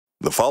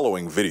The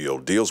following video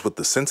deals with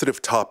the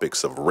sensitive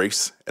topics of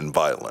race and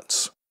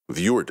violence.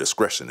 Viewer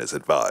discretion is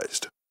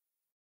advised.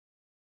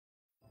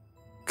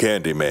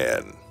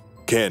 Candyman,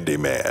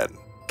 Candyman,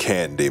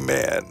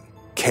 Candyman,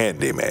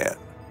 Candyman.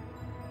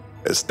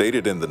 As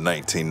stated in the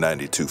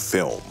 1992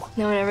 film,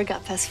 no one ever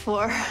got past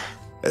 4.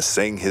 as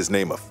saying his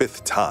name a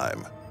 5th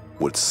time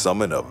would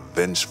summon a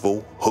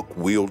vengeful,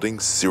 hook-wielding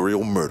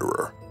serial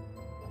murderer.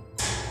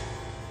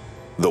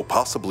 Though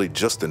possibly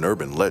just an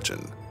urban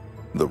legend,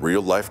 the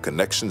real-life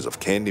connections of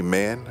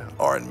Candyman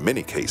are in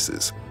many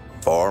cases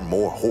far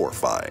more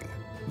horrifying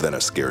than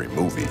a scary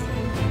movie.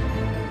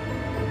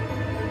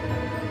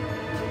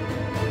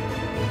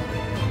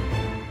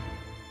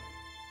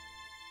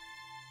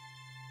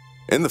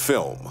 In the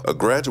film, a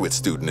graduate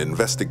student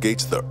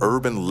investigates the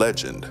urban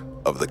legend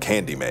of the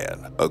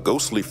Candyman, a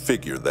ghostly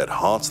figure that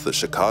haunts the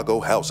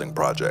Chicago housing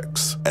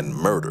projects and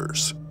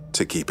murders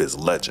to keep his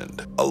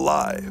legend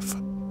alive.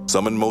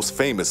 Summoned most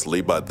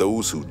famously by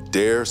those who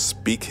dare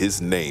speak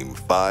his name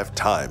 5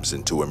 times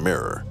into a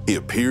mirror, he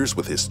appears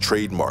with his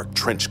trademark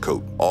trench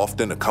coat,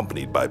 often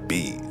accompanied by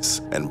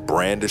bees, and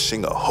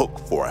brandishing a hook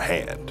for a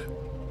hand.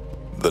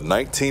 The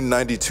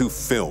 1992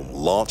 film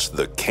launched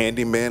the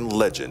Candyman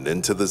legend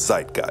into the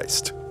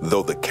zeitgeist,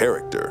 though the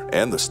character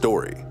and the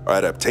story are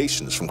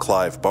adaptations from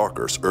Clive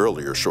Barker's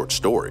earlier short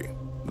story,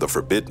 The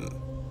Forbidden.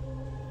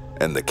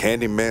 And the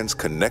Candyman's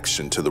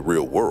connection to the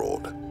real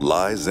world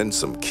lies in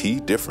some key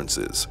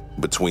differences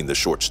between the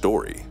short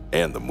story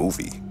and the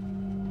movie.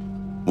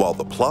 While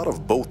the plot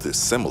of both is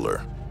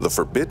similar, The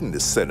Forbidden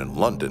is set in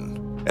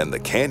London, and the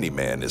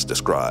Candyman is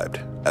described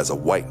as a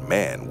white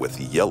man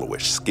with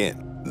yellowish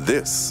skin.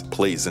 This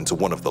plays into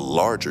one of the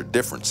larger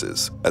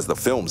differences, as the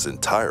film's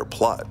entire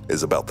plot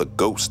is about the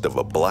ghost of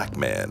a black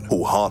man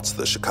who haunts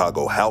the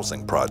Chicago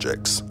housing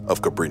projects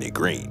of Cabrini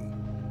Green.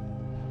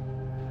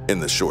 In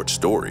the short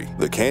story,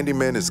 the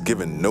Candyman is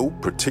given no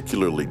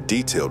particularly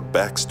detailed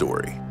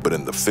backstory, but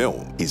in the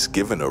film, he's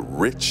given a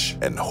rich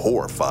and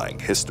horrifying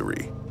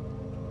history.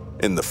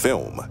 In the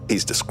film,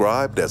 he's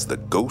described as the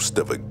ghost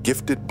of a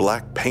gifted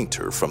black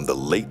painter from the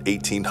late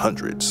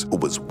 1800s who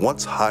was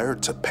once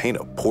hired to paint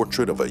a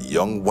portrait of a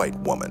young white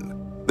woman.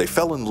 They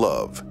fell in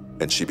love,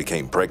 and she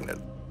became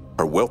pregnant.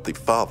 Her wealthy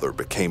father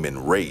became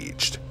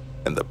enraged,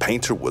 and the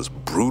painter was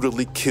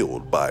brutally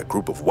killed by a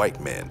group of white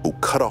men who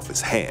cut off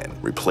his hand,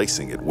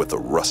 replacing it with a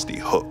rusty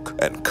hook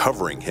and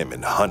covering him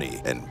in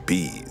honey and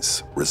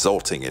bees,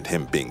 resulting in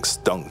him being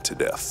stung to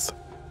death.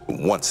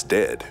 Once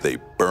dead, they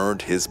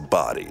burned his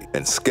body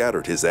and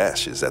scattered his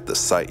ashes at the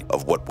site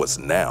of what was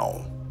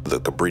now the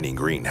Cabrini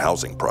Green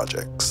housing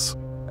projects.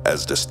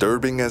 As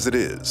disturbing as it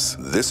is,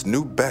 this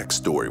new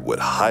backstory would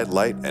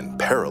highlight and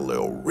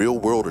parallel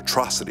real-world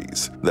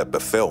atrocities that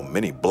befell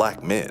many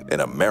black men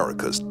in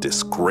America's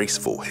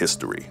disgraceful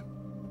history.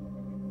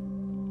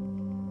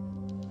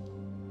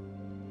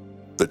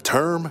 The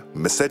term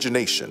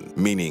miscegenation,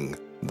 meaning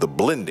the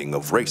blending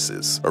of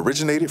races,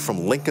 originated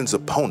from Lincoln's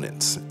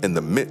opponents in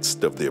the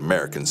midst of the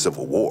American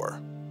Civil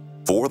War.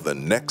 For the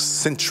next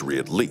century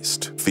at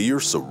least, fear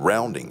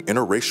surrounding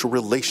interracial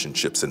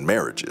relationships and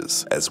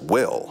marriages, as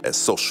well as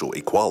social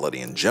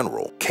equality in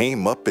general,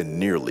 came up in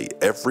nearly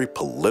every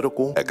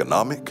political,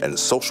 economic, and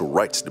social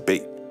rights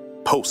debate.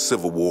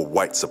 Post-Civil War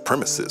white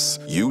supremacists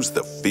used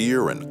the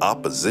fear and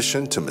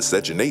opposition to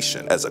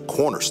miscegenation as a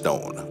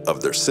cornerstone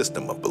of their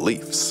system of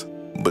beliefs.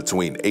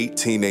 Between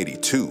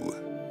 1882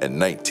 and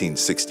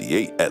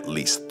 1968, at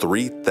least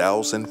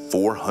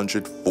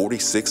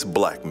 3,446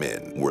 black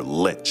men were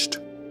lynched,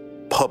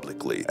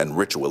 publicly and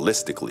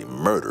ritualistically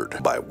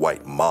murdered by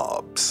white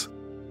mobs.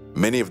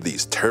 Many of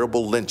these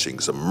terrible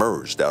lynchings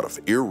emerged out of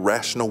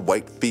irrational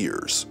white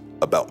fears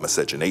about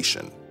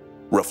miscegenation.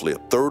 Roughly a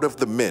third of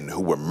the men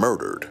who were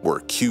murdered were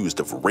accused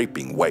of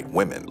raping white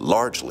women.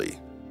 Largely,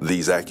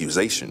 these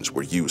accusations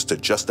were used to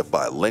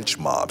justify lynch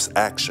mobs'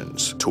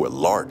 actions to a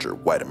larger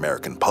white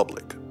American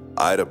public.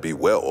 Ida B.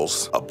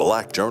 Wells, a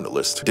black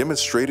journalist,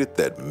 demonstrated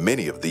that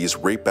many of these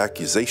rape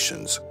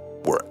accusations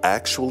were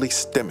actually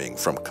stemming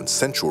from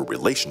consensual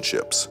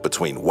relationships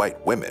between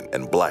white women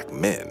and black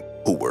men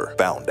who were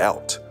found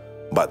out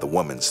by the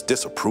woman's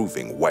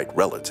disapproving white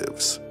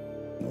relatives.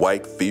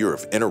 White fear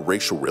of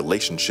interracial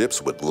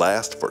relationships would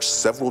last for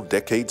several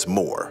decades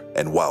more,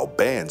 and while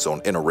bans on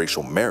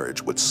interracial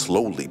marriage would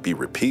slowly be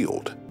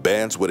repealed,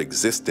 bans would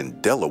exist in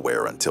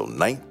Delaware until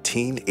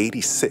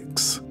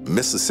 1986,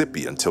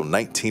 Mississippi until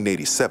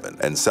 1987,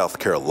 and South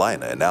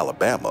Carolina and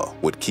Alabama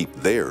would keep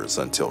theirs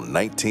until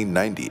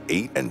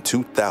 1998 and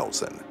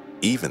 2000,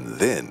 even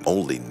then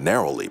only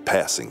narrowly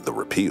passing the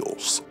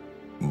repeals.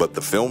 But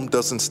the film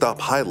doesn't stop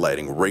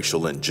highlighting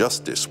racial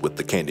injustice with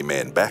the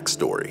Candyman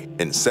backstory.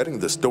 In setting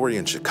the story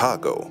in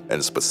Chicago,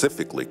 and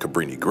specifically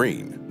Cabrini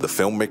Green, the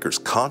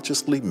filmmakers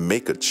consciously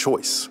make a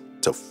choice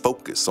to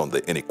focus on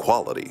the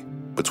inequality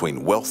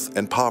between wealth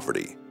and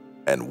poverty,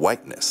 and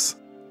whiteness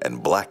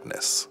and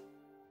blackness.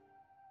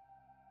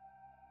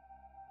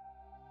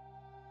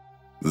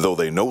 Though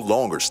they no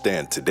longer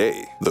stand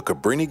today, the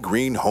Cabrini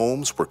Green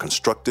homes were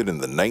constructed in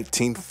the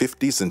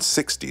 1950s and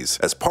 60s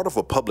as part of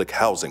a public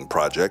housing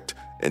project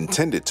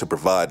intended to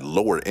provide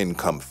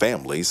lower-income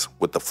families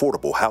with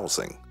affordable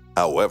housing.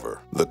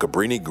 However, the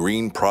Cabrini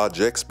Green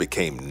projects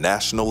became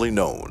nationally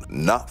known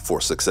not for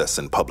success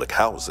in public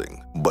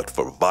housing, but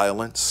for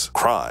violence,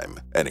 crime,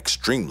 and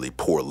extremely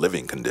poor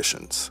living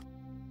conditions.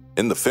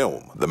 In the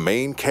film, the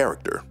main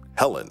character,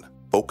 Helen,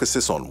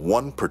 focuses on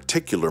one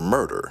particular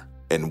murder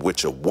in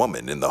which a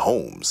woman in the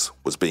homes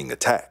was being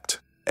attacked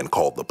and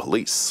called the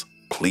police.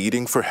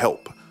 Pleading for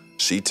help,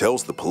 she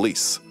tells the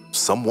police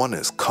someone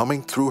is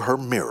coming through her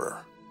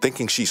mirror,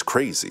 thinking she's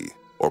crazy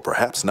or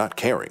perhaps not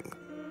caring.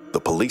 The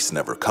police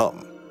never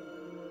come.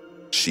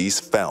 She's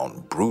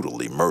found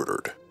brutally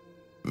murdered.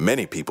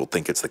 Many people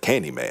think it's the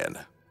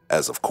Candyman,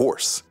 as of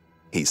course,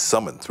 he's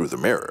summoned through the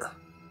mirror.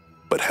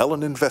 But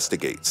Helen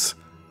investigates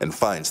and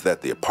finds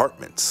that the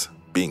apartments,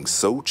 being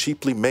so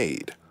cheaply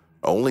made,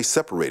 are only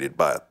separated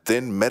by a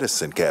thin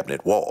medicine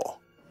cabinet wall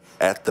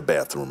at the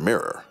bathroom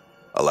mirror,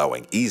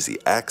 allowing easy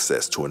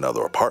access to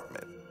another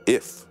apartment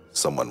if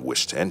someone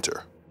wished to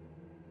enter.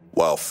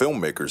 While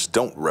filmmakers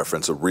don't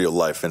reference a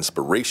real-life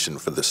inspiration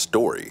for this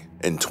story,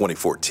 in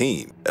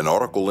 2014, an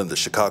article in the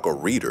Chicago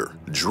Reader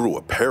drew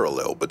a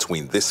parallel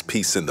between this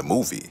piece in the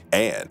movie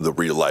and the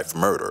real-life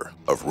murder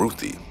of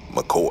Ruthie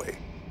McCoy.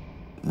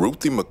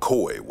 Ruthie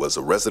McCoy was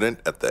a resident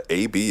at the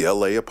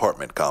ABLA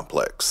apartment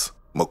complex.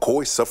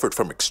 McCoy suffered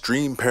from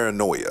extreme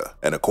paranoia,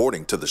 and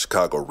according to the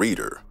Chicago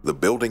Reader, the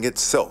building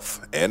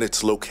itself and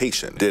its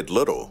location did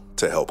little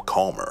to help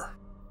calm her.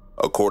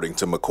 According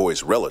to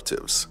McCoy's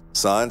relatives,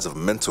 signs of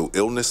mental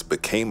illness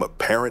became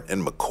apparent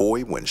in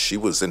McCoy when she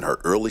was in her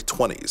early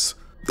 20s,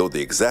 though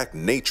the exact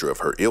nature of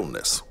her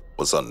illness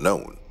was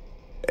unknown.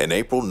 In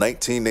April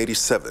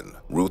 1987,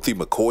 Ruthie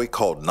McCoy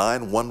called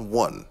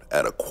 911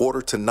 at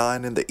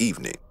 8:45 in the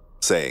evening,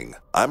 saying,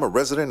 "I'm a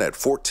resident at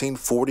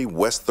 1440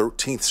 West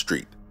 13th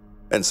Street,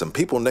 and some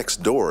people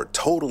next door are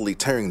totally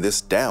tearing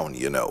this down,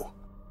 you know."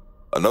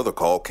 Another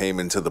call came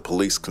into the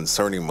police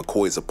concerning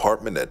McCoy's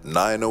apartment at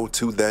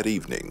 9:02 that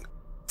evening,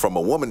 from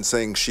a woman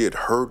saying she had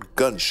heard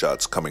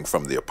gunshots coming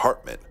from the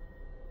apartment.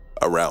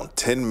 Around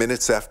 10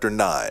 minutes after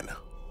 9,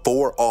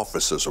 4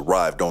 officers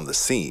arrived on the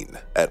scene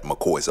at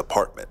McCoy's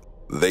apartment.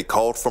 They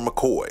called for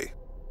McCoy,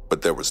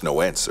 but there was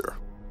no answer.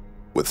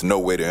 With no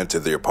way to enter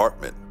the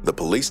apartment, the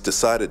police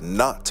decided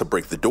not to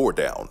break the door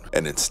down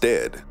and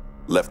instead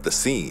left the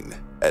scene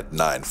at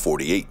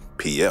 9:48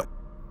 p.m.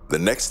 The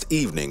next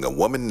evening, a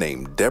woman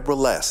named Deborah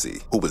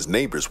Lassie, who was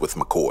neighbors with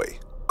McCoy,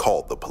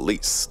 called the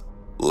police.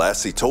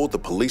 Lassie told the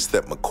police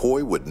that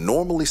McCoy would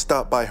normally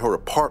stop by her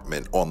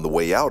apartment on the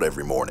way out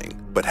every morning,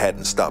 but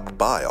hadn't stopped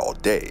by all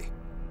day.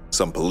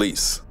 Some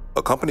police,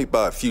 accompanied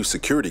by a few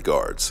security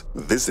guards,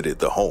 visited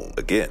the home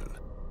again.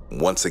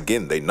 Once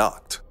again, they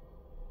knocked,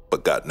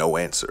 but got no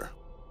answer.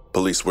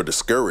 Police were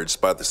discouraged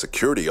by the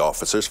security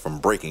officers from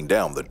breaking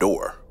down the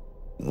door.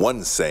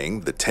 One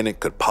saying the tenant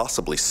could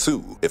possibly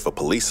sue if a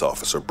police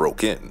officer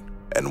broke in,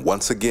 and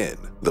once again,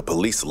 the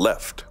police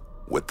left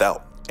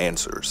without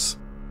answers.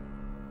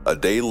 A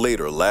day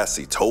later,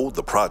 Lassie told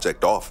the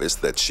project office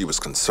that she was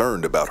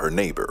concerned about her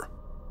neighbor.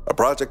 A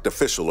project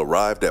official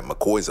arrived at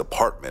McCoy's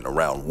apartment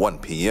around 1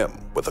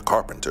 p.m. with a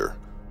carpenter,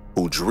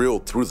 who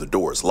drilled through the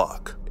door's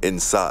lock.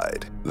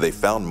 Inside, they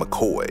found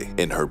McCoy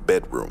in her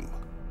bedroom.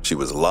 She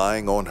was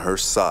lying on her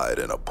side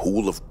in a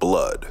pool of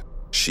blood.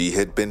 She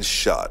had been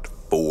shot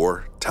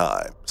 4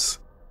 times.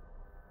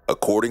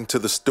 According to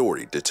the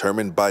story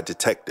determined by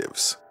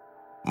detectives,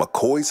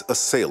 McCoy's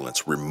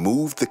assailants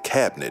removed the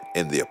cabinet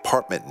in the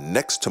apartment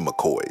next to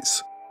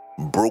McCoy's,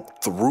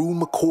 broke through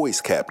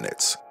McCoy's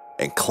cabinets,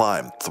 and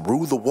climbed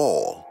through the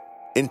wall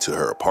into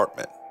her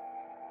apartment.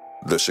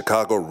 The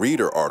Chicago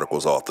Reader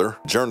article's author,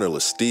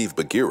 journalist Steve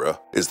Bagheera,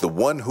 is the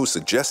one who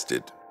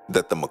suggested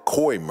that the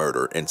McCoy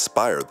murder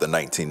inspired the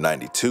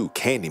 1992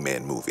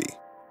 Candyman movie,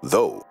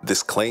 though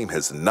this claim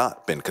has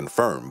not been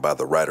confirmed by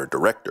the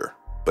writer-director,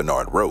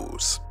 Bernard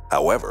Rose.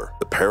 However,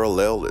 the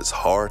parallel is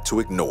hard to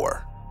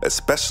ignore,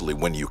 especially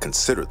when you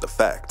consider the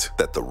fact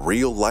that the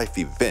real-life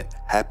event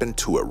happened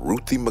to a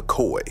Ruthie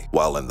McCoy,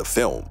 while in the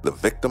film, the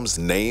victim's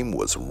name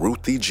was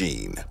Ruthie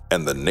Jean,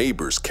 and the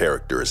neighbor's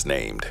character is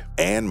named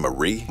Anne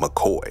Marie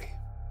McCoy.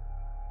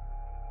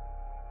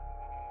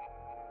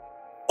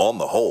 On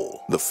the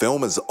whole, the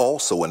film is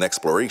also an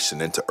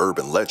exploration into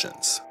urban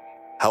legends,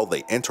 how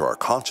they enter our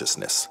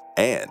consciousness,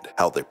 and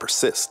how they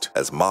persist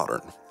as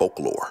modern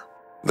folklore.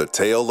 The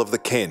tale of the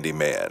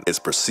Candyman is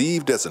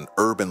perceived as an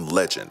urban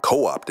legend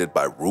co-opted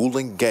by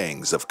ruling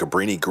gangs of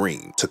Cabrini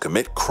Green to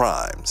commit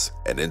crimes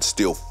and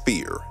instill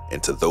fear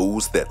into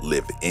those that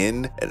live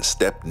in and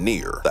step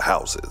near the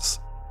houses.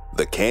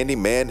 The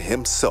Candyman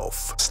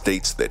himself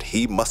states that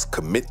he must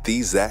commit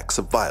these acts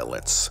of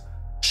violence,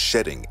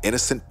 shedding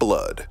innocent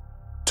blood,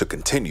 to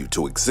continue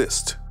to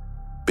exist,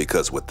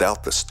 because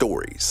without the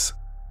stories,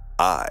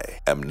 I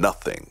am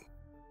nothing.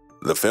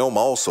 The film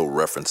also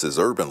references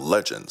urban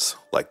legends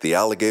like the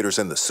alligators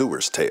in the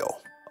sewer's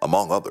tale,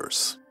 among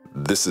others.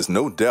 This is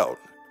no doubt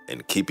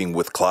in keeping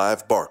with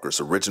Clive Barker's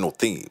original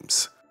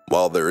themes,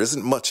 While there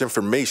isn't much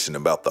information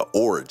about the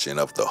origin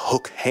of the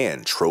hook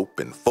hand trope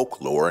in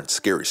folklore and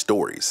scary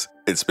stories,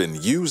 it's been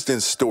used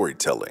in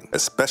storytelling,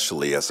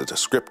 especially as a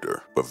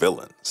descriptor for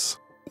villains.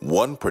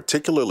 One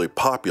particularly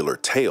popular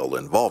tale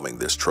involving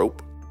this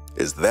trope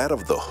is that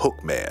of the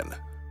Hook Man,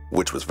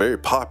 which was very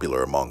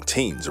popular among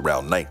teens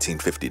around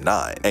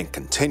 1959 and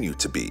continued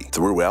to be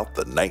throughout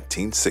the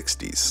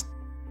 1960s.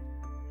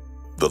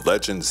 The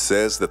legend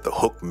says that the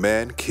Hook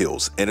Man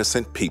kills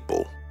innocent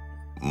people,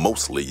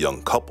 mostly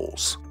young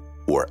couples,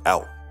 who are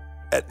out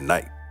at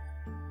night.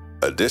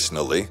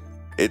 Additionally,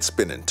 it's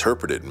been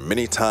interpreted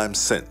many times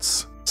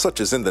since, such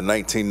as in the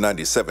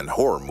 1997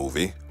 horror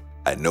movie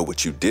I Know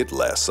What You Did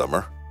Last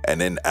Summer,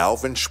 and in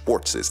Alvin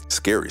Schwartz's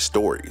Scary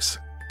Stories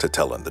to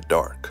Tell in the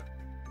Dark.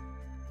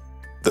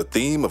 The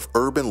theme of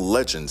urban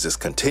legends is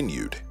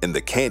continued in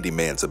the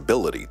Candyman's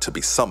ability to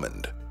be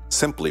summoned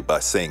simply by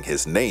saying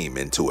his name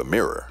into a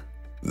mirror.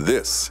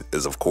 This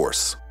is, of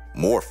course,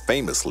 more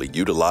famously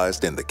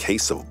utilized in the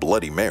case of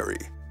Bloody Mary,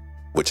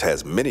 which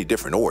has many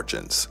different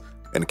origins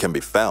and can be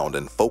found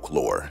in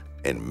folklore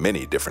in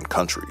many different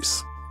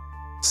countries.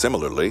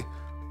 Similarly,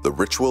 the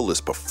ritual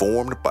is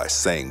performed by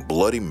saying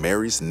Bloody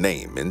Mary's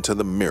name into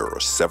the mirror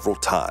several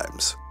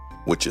times,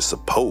 which is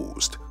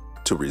supposed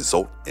to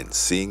result in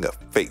seeing a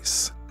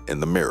face in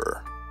the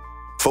mirror.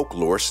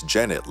 Folklorist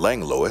Janet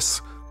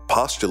Langlois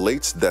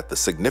postulates that the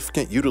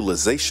significant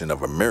utilization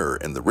of a mirror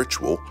in the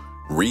ritual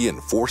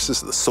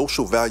reinforces the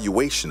social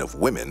valuation of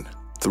women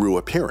through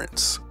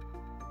appearance.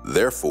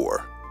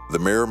 Therefore, the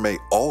mirror may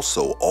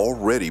also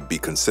already be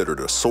considered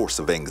a source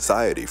of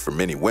anxiety for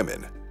many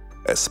women,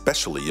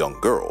 especially young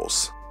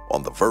girls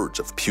on the verge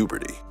of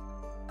puberty,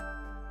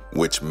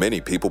 which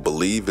many people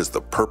believe is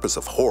the purpose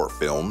of horror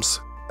films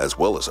as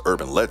well as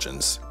urban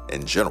legends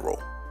in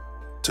general,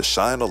 to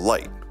shine a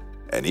light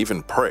and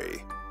even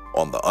prey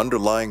on the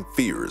underlying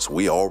fears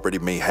we already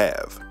may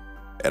have,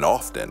 and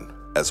often,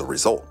 as a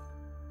result,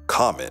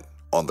 comment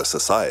on the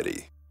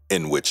society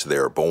in which they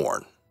are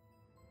born.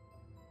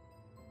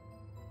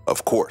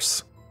 Of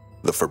course,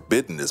 the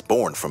forbidden is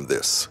born from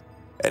this,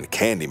 and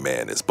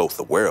Candyman is both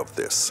aware of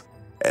this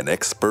and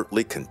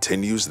expertly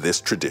continues this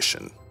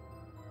tradition.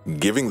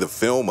 Giving the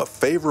film a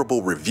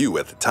favorable review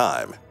at the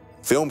time,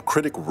 film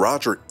critic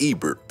Roger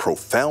Ebert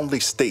profoundly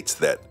states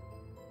that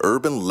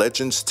urban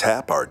legends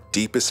tap our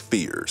deepest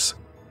fears,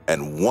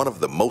 and one of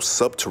the most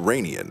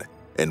subterranean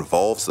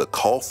involves the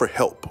call for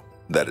help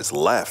that is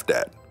laughed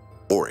at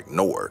or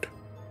ignored.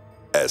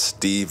 As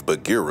Steve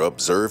Bagheera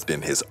observed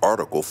in his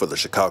article for the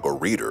Chicago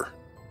Reader,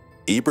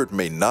 Ebert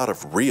may not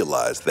have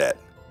realized that,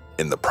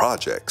 in the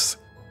projects,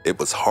 it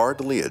was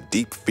hardly a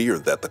deep fear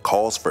that the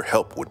calls for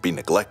help would be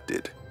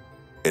neglected.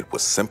 It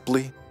was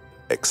simply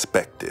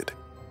expected.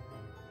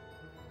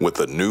 With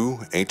a new,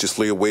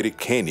 anxiously awaited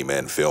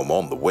Candyman film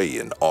on the way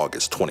in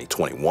August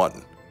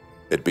 2021,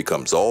 it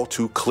becomes all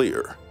too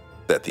clear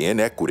that the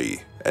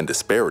inequity and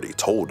disparity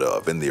told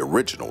of in the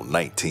original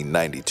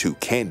 1992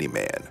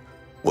 Candyman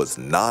was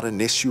not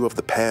an issue of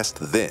the past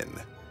then,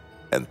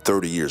 and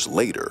 30 years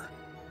later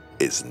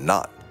is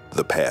not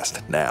the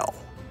past now.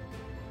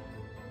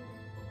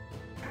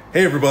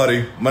 Hey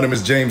everybody, my name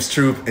is James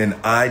Troop and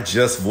I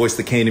just voiced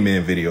the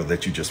Candyman video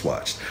that you just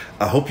watched.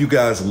 I hope you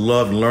guys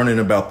loved learning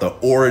about the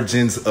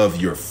origins of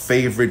your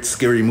favorite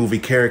scary movie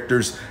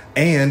characters,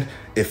 and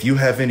if you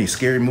have any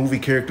scary movie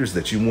characters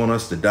that you want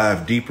us to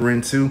dive deeper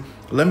into,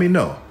 let me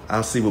know.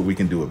 I'll see what we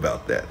can do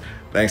about that.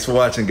 Thanks for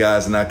watching,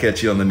 guys, and I'll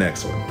catch you on the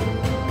next one.